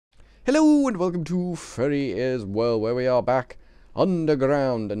Hello and welcome to Furryearsworld, where we are back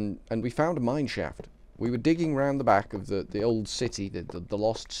underground, and we found a mine shaft. We were digging around the back of the old city, the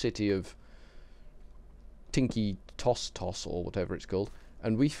lost city of Tinky Toss or whatever it's called,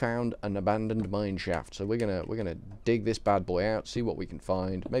 and we found an abandoned mine shaft. So we're gonna dig this bad boy out, see what we can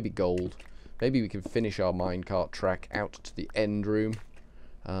find. Maybe gold. Maybe we can finish our minecart trek out to the end room.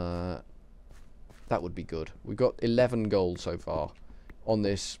 That would be good. We've got 11 gold so far on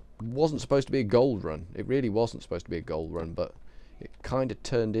this. Wasn't supposed to be a gold run. It really wasn't supposed to be a gold run, but it kind of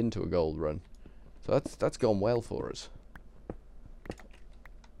turned into a gold run. So that's gone well for us.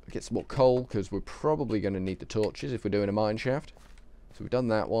 Get some more coal, because we're probably going to need the torches if we're doing a mine shaft. So we've done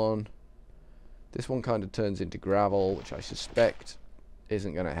that one. This one kind of turns into gravel, which I suspect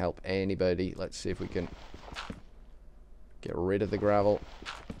isn't going to help anybody. Let's see if we can get rid of the gravel.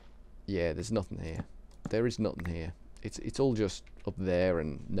 Yeah, there's nothing here. There is nothing here. It's all just up there,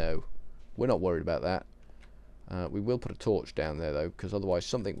 and no, we're not worried about that. We will put a torch down there though, because otherwise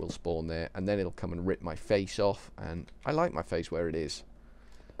something will spawn there, and then it'll come and rip my face off, and I like my face where it is.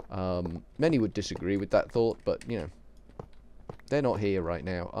 Many would disagree with that thought, but you know, they're not here right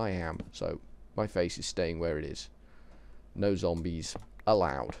now. I am, so my face is staying where it is. No zombies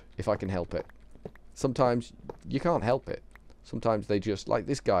allowed, if I can help it. Sometimes you can't help it. Sometimes they just, like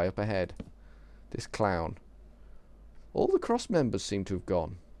this guy up ahead, this clown. All the cross members seem to have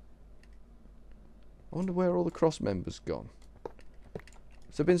gone. I wonder where all the cross members gone.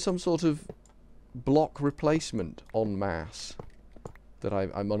 Has there been some sort of block replacement en masse that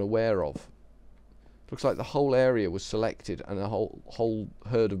I'm unaware of? Looks like the whole area was selected and a whole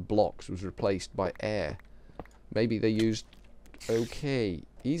herd of blocks was replaced by air. Maybe they used... Okay,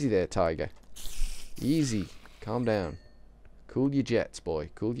 easy there, Tiger. Easy. Calm down. Cool your jets, boy.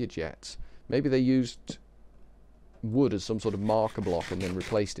 Cool your jets. Maybe they used wood as some sort of marker block and then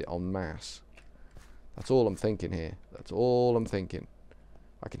replaced it en masse. That's all I'm thinking here. That's all I'm thinking.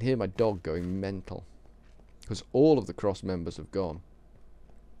 I can hear my dog going mental, because all of the cross members have gone.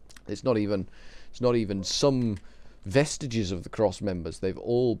 It's not even some vestiges of the cross members. They've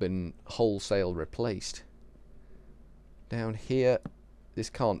all been wholesale replaced. Down here,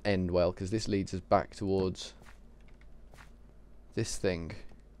 this can't end well, because this leads us back towards this thing.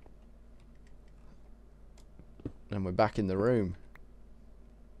 And we're back in the room.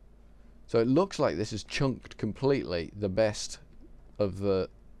 So it looks like this has chunked completely the best of the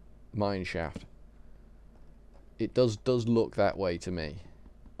mine shaft. It does look that way to me.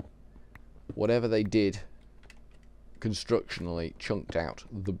 Whatever they did constructionally chunked out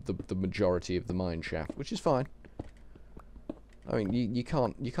the majority of the mine shaft, which is fine. I mean, you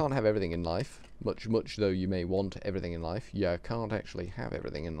can't have everything in life. Much though you may want everything in life, you can't actually have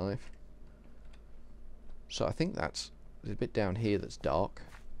everything in life. So I think there's a bit down here that's dark.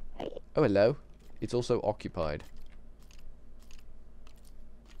 Oh, hello. It's also occupied.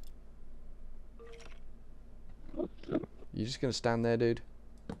 You just gonna stand there, dude?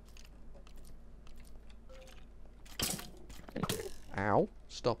 Ow.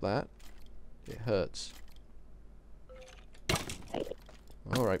 Stop that. It hurts.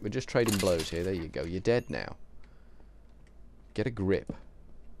 Alright, we're just trading blows here. There you go. You're dead now. Get a grip.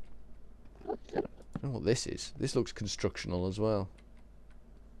 I don't know what this is. This looks constructional as well.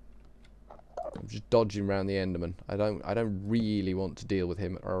 I'm just dodging around the Enderman. I don't really want to deal with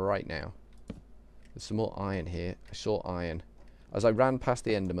him right now. There's some more iron here. I saw iron. As I ran past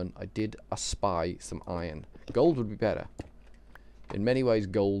the Enderman, I did espy some iron. Gold would be better. In many ways,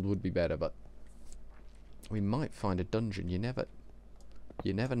 gold would be better, but we might find a dungeon. You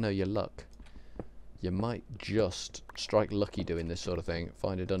never know your luck. You might just strike lucky doing this sort of thing.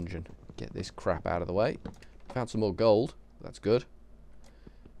 Find a dungeon. Get this crap out of the way. Found some more gold. That's good.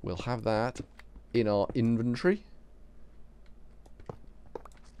 We'll have that in our inventory.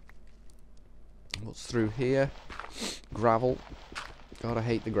 What's through here? Gravel. God, I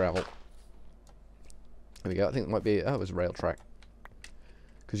hate the gravel. There we go. I think it might be... Oh, it was a rail track.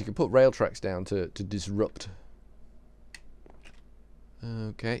 Because you can put rail tracks down to disrupt.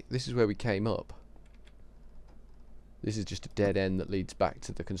 Okay, this is where we came up. This is just a dead end that leads back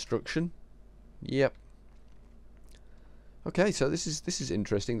to the construction. Yep. Okay, so this is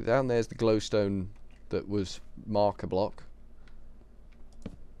interesting. Down there's the glowstone that was marker block.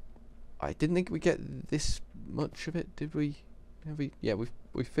 I didn't think we'd get this much of it, did we? Have we? Yeah,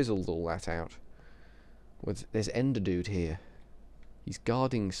 we fizzled all that out. There's Ender Dude here. He's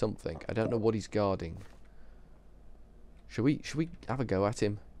guarding something. I don't know what he's guarding. Should we have a go at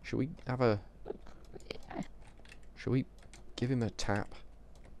him? Should we give him a tap?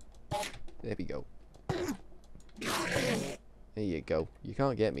 There we go. There you go. You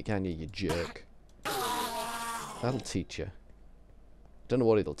can't get me, can you, you jerk? That'll teach you. Don't know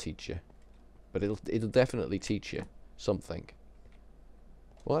what it'll teach you, but it'll definitely teach you something.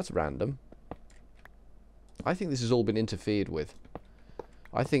 Well, that's random. I think this has all been interfered with.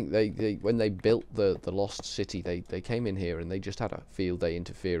 I think they when they built the lost city, they came in here and they just had a field day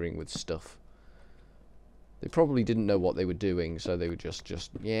interfering with stuff. They probably didn't know what they were doing, so they were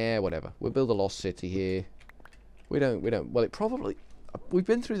just yeah, whatever. We'll build a lost city here. We don't. Well, it probably. We've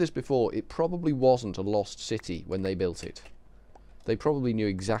been through this before. It probably wasn't a lost city when they built it. They probably knew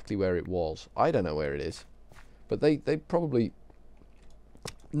exactly where it was. I don't know where it is, but they probably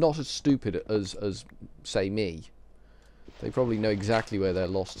not as stupid as say me. They probably know exactly where their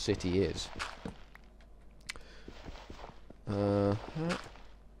lost city is. I'll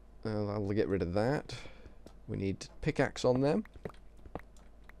get rid of that. We need pickaxe on them.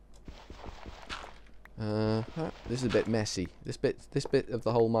 This is a bit messy. This bit of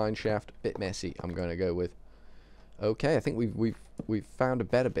the whole mine shaft, bit messy. I'm going to go with. Okay, I think we've found a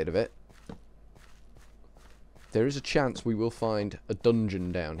better bit of it. There is a chance we will find a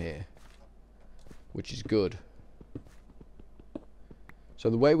dungeon down here, which is good. So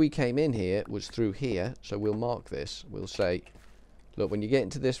the way we came in here was through here, so we'll mark this. We'll say, look, when you get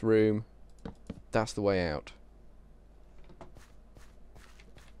into this room, that's the way out.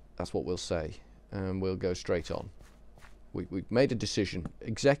 That's what we'll say, and we'll go straight on. We've made a decision,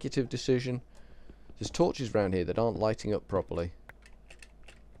 executive decision. There's torches around here that aren't lighting up properly.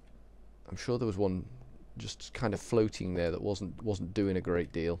 I'm sure there was one just kind of floating there that wasn't doing a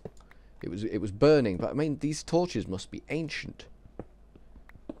great deal. It was burning, but I mean, these torches must be ancient.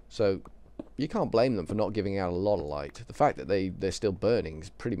 So you can't blame them for not giving out a lot of light. The fact that they're still burning is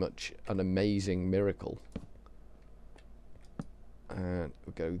pretty much an amazing miracle. And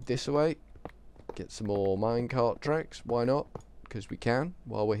we'll go this way. Get some more minecart tracks. Why not? Because we can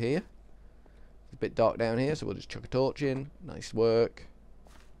while we're here. It's a bit dark down here, so we'll just chuck a torch in. Nice work.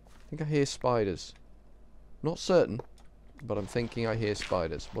 I think I hear spiders. Not certain, but I'm thinking I hear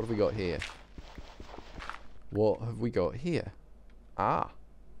spiders. What have we got here? What have we got here? Ah.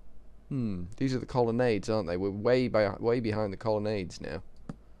 These are the colonnades, aren't they? We're way behind the colonnades now.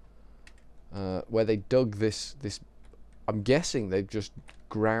 Where they dug this. I'm guessing they've just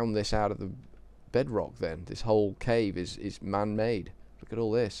ground this out of the bedrock. Then this whole cave is man-made. Look at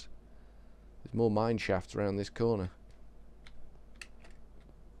all this. There's more mine shafts around this corner,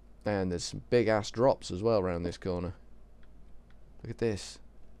 and there's some big ass drops as well around this corner. Look at this.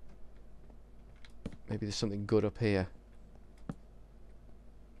 Maybe there's something good up here.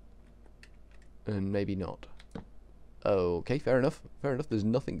 And maybe not. Okay, fair enough. Fair enough. There's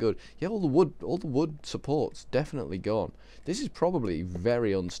nothing good. Yeah, all the wood support's definitely gone. This is probably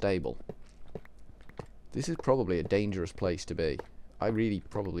very unstable. This is probably a dangerous place to be. I really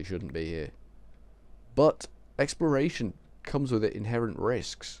probably shouldn't be here. But exploration comes with it inherent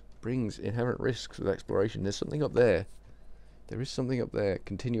risks. Brings inherent risks with exploration. There's something up there. There is something up there.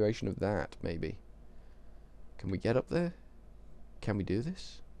 Continuation of that, maybe. Can we get up there? Can we do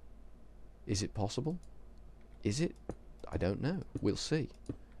this? Is it possible? Is it? I don't know. We'll see.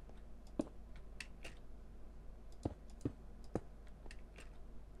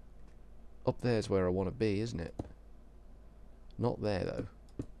 Up there's where I want to be, isn't it? Not there,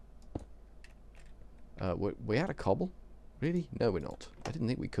 though. We had a cobble? Really? No, we're not. I didn't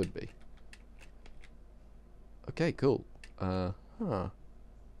think we could be. Okay, cool. Alright,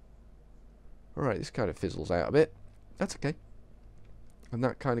 this kind of fizzles out a bit. That's okay. And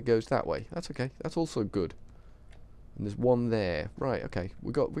that kind of goes that way. That's okay. That's also good. And there's one there. Right, okay.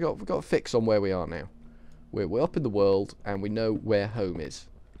 We got a fix on where we are now. We're up in the world and we know where home is.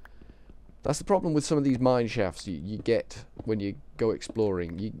 That's the problem with some of these mine shafts you get when you go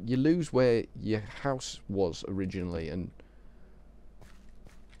exploring. You lose where your house was originally, and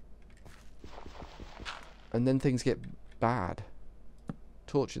then things get bad.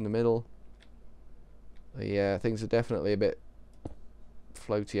 Torch in the middle. Yeah, things are definitely a bit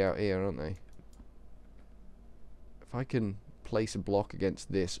floaty out here, aren't they? If I can place a block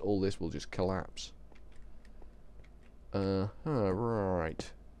against this, all this will just collapse.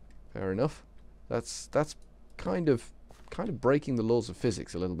 Right. Fair enough. That's kind of breaking the laws of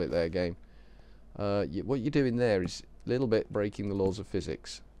physics a little bit there, game. What you're doing there is a little bit breaking the laws of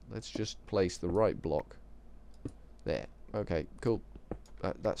physics. Let's just place the right block there. Okay, cool.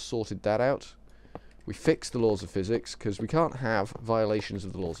 That sorted that out. We fixed the laws of physics because we can't have violations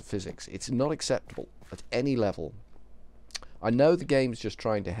of the laws of physics. It's not acceptable at any level. I know the game's just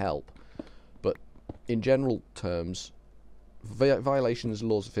trying to help, but in general terms, violations of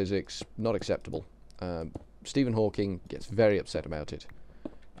laws of physics, not acceptable. Stephen Hawking gets very upset about it,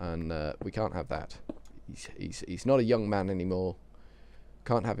 and we can't have that. He's not a young man anymore.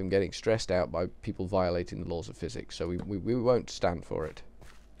 Can't have him getting stressed out by people violating the laws of physics, so we won't stand for it.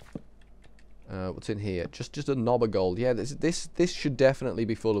 What's in here? Just a knob of gold. Yeah, this should definitely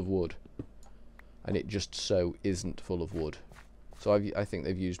be full of wood, and it just so isn't full of wood. So I think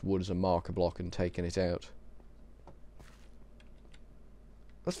they've used wood as a marker block and taken it out.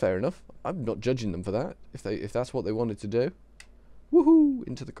 That's fair enough. I'm not judging them for that. If that's what they wanted to do. Woohoo!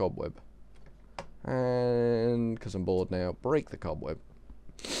 Into the cobweb. And because I'm bored now, break the cobweb.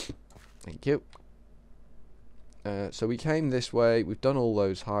 Thank you. So we came this way. We've done all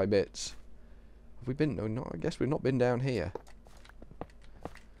those high bits. Have we been? No, I guess we've not been down here.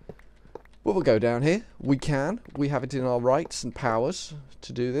 But we'll go down here. We can. We have it in our rights and powers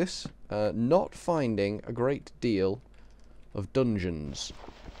to do this. Not finding a great deal of dungeons.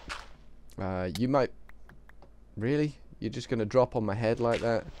 You might... Really? You're just going to drop on my head like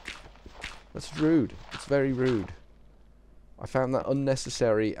that? That's rude. It's very rude. I found that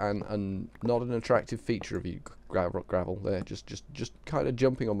unnecessary and not an attractive feature of you, Gravel, there. Just kind of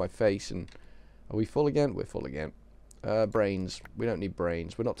jumping on my face. And are we full again? We're full again. Brains. We don't need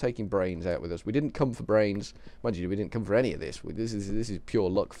brains. We're not taking brains out with us. We didn't come for brains. Mind you, we didn't come for any of this. This is pure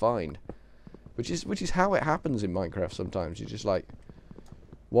luck find. Which is how it happens in Minecraft sometimes. You're just like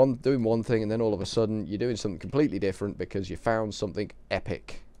doing one thing, and then all of a sudden you're doing something completely different because you found something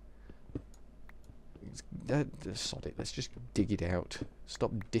epic. Sod it. Let's just dig it out.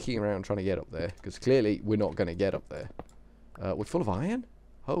 Stop dicking around trying to get up there, because clearly we're not going to get up there. We're full of iron?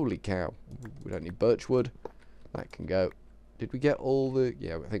 Holy cow. We don't need birch wood. That can go. Did we get all the...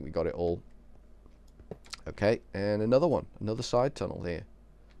 Yeah, I think we got it all. Okay, and another one. Another side tunnel here.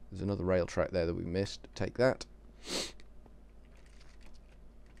 There's another rail track there that we missed. Take that.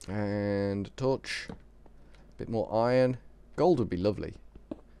 And torch. Bit more iron. Gold would be lovely.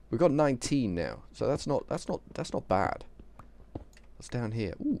 We've got 19 now, so that's not bad. What's down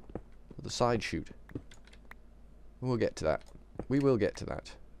here? Ooh, the side chute. We'll get to that. We will get to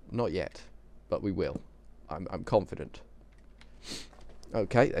that. Not yet, but we will. I'm confident.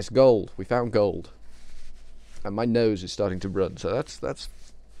 Okay, that's gold. We found gold, and my nose is starting to run. So that's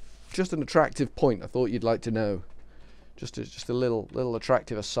just an attractive point. I thought you'd like to know. Just a little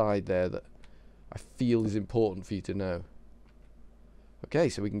attractive aside there that I feel is important for you to know. Okay,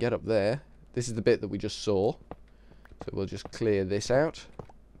 so we can get up there. This is the bit that we just saw. So we'll just clear this out.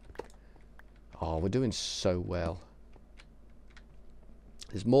 Oh, we're doing so well.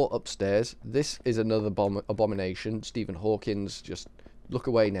 There's more upstairs. This is another abomination. Stephen Hawking's. Just look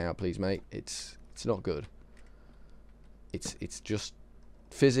away now, please, mate. It's not good. It's just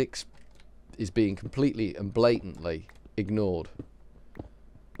physics is being completely and blatantly ignored.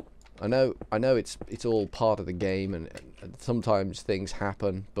 I know it's all part of the game, and sometimes things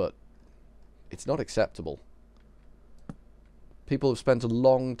happen, but it's not acceptable. People have spent a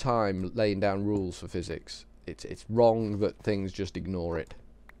long time laying down rules for physics. It's wrong that things just ignore it.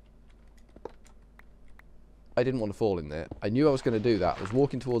 I didn't want to fall in there. I knew I was going to do that. I was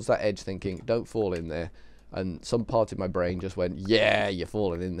walking towards that edge thinking, don't fall in there. And some part of my brain just went, yeah, you're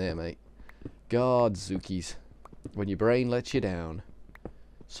falling in there, mate. God, Zookies. When your brain lets you down.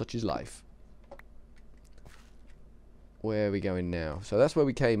 Such is life. Where are we going now? So that's where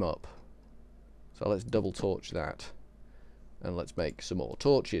we came up. So let's double torch that. And let's make some more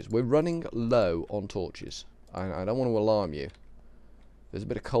torches. We're running low on torches. I don't want to alarm you. There's a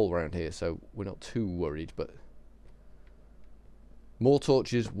bit of coal around here, so we're not too worried, but more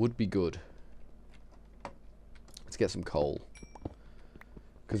torches would be good. Let's get some coal.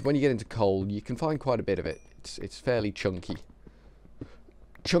 Because when you get into coal, you can find quite a bit of it. It's fairly chunky.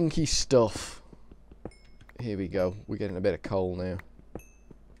 Chunky stuff. Here we go. We're getting a bit of coal now.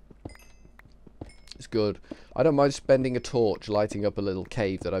 It's good. I don't mind spending a torch lighting up a little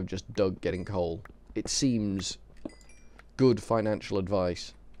cave that I've just dug getting coal. It seems good financial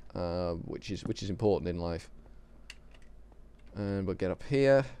advice, which is important in life. And we'll get up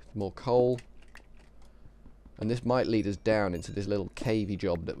here. More coal. And this might lead us down into this little cavey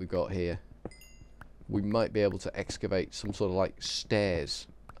job that we've got here. We might be able to excavate some sort of like stairs.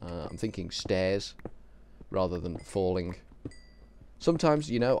 I'm thinking stairs rather than falling.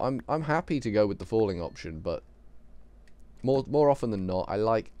 Sometimes, you know, I'm happy to go with the falling option, but more often than not, I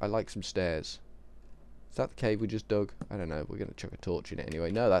like some stairs. Is that the cave we just dug? I don't know. We're gonna chuck a torch in it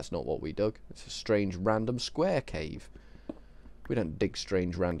anyway. No, that's not what we dug. It's a strange random square cave. We don't dig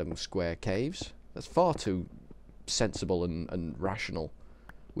strange random square caves. That's far too sensible and rational.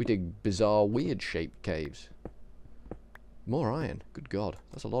 We dig bizarre, weird shaped caves. More iron. Good God.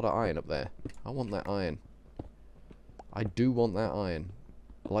 That's a lot of iron up there. I want that iron. I do want that iron,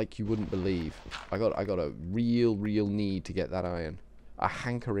 like you wouldn't believe. I got a real need to get that iron, a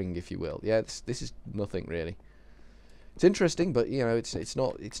hankering, if you will. Yeah, this is nothing really. It's interesting, but you know, it's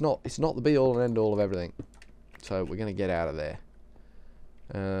not the be all and end all of everything. So we're gonna get out of there.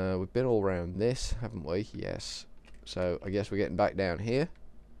 We've been all around this, haven't we? Yes. So I guess we're getting back down here,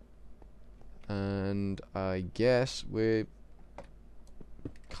 and I guess we're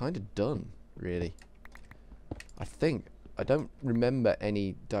kind of done, really. I think I don't remember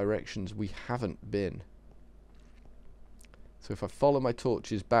any directions we haven't been. So if I follow my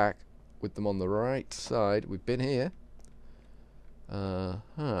torches back with them on the right side, we've been here.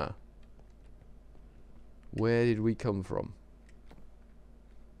 Where did we come from?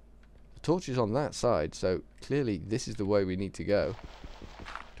 The torch is on that side, so clearly this is the way we need to go.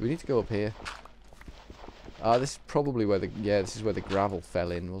 Do we need to go up here? This is probably where this is where the gravel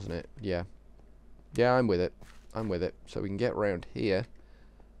fell in, wasn't it? Yeah. Yeah, I'm with it. I'm with it. So we can get around here.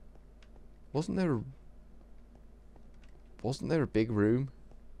 Wasn't there a big room?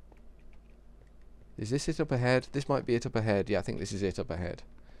 Is this it up ahead? This might be it up ahead. Yeah, I think this is it up ahead.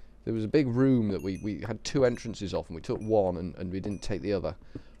 There was a big room that we had 2 entrances off, and we took one and we didn't take the other.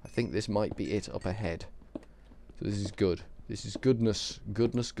 I think this might be it up ahead. So this is good. This is goodness.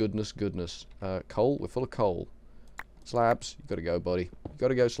 Coal? We're full of coal. Slabs, you gotta go, buddy. You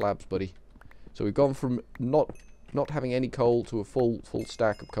gotta go, slabs, buddy. So we've gone from not having any coal to a full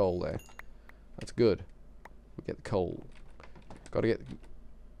stack of coal there. That's good. We get the coal. Gotta get...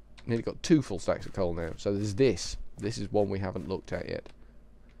 Nearly got 2 full stacks of coal now. So there's this. This is one we haven't looked at yet.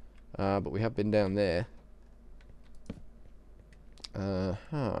 But we have been down there. Oh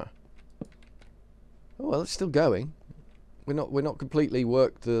well, it's still going. We're not completely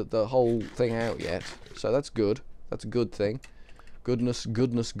worked the whole thing out yet. So that's good. That's a good thing. Goodness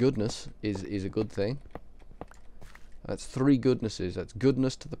is a good thing. That's 3 goodnesses. That's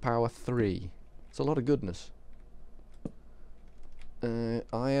goodness to the power 3. It's a lot of goodness.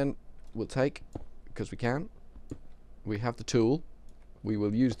 Iron we'll take, because we can. We have the tool. We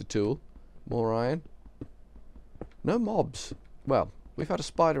will use the tool. More iron. No mobs. Well, we've had a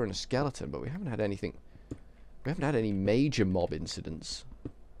spider and a skeleton, but we haven't had anything. We haven't had any major mob incidents.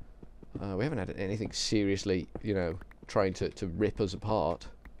 We haven't had anything seriously, you know, trying to rip us apart.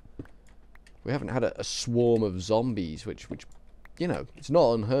 We haven't had a swarm of zombies, which, you know, it's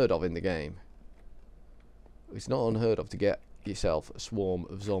not unheard of in the game. It's not unheard of to get yourself a swarm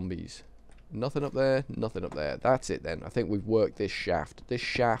of zombies. Nothing up there, nothing up there. That's it then. I think we've worked this shaft. This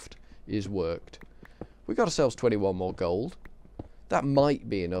shaft is worked. We got ourselves 21 more gold. That might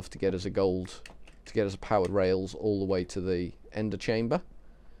be enough to get us a gold, to get us a powered rails all the way to the ender chamber.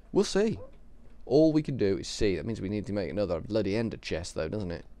 We'll see. All we can do is see. That means we need to make another bloody ender chest though,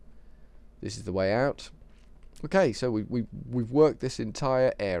 doesn't it? This is the way out. Okay, so we've worked this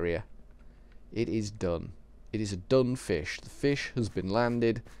entire area. It is done. It is a done fish. The fish has been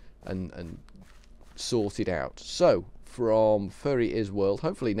landed and sorted out. So, from Furryearsworld,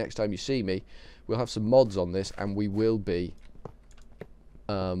 hopefully next time you see me, we'll have some mods on this, and we will be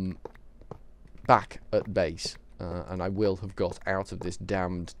back at base. And I will have got out of this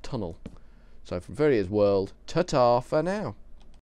damned tunnel. So, from Furryearsworld, ta-ta for now.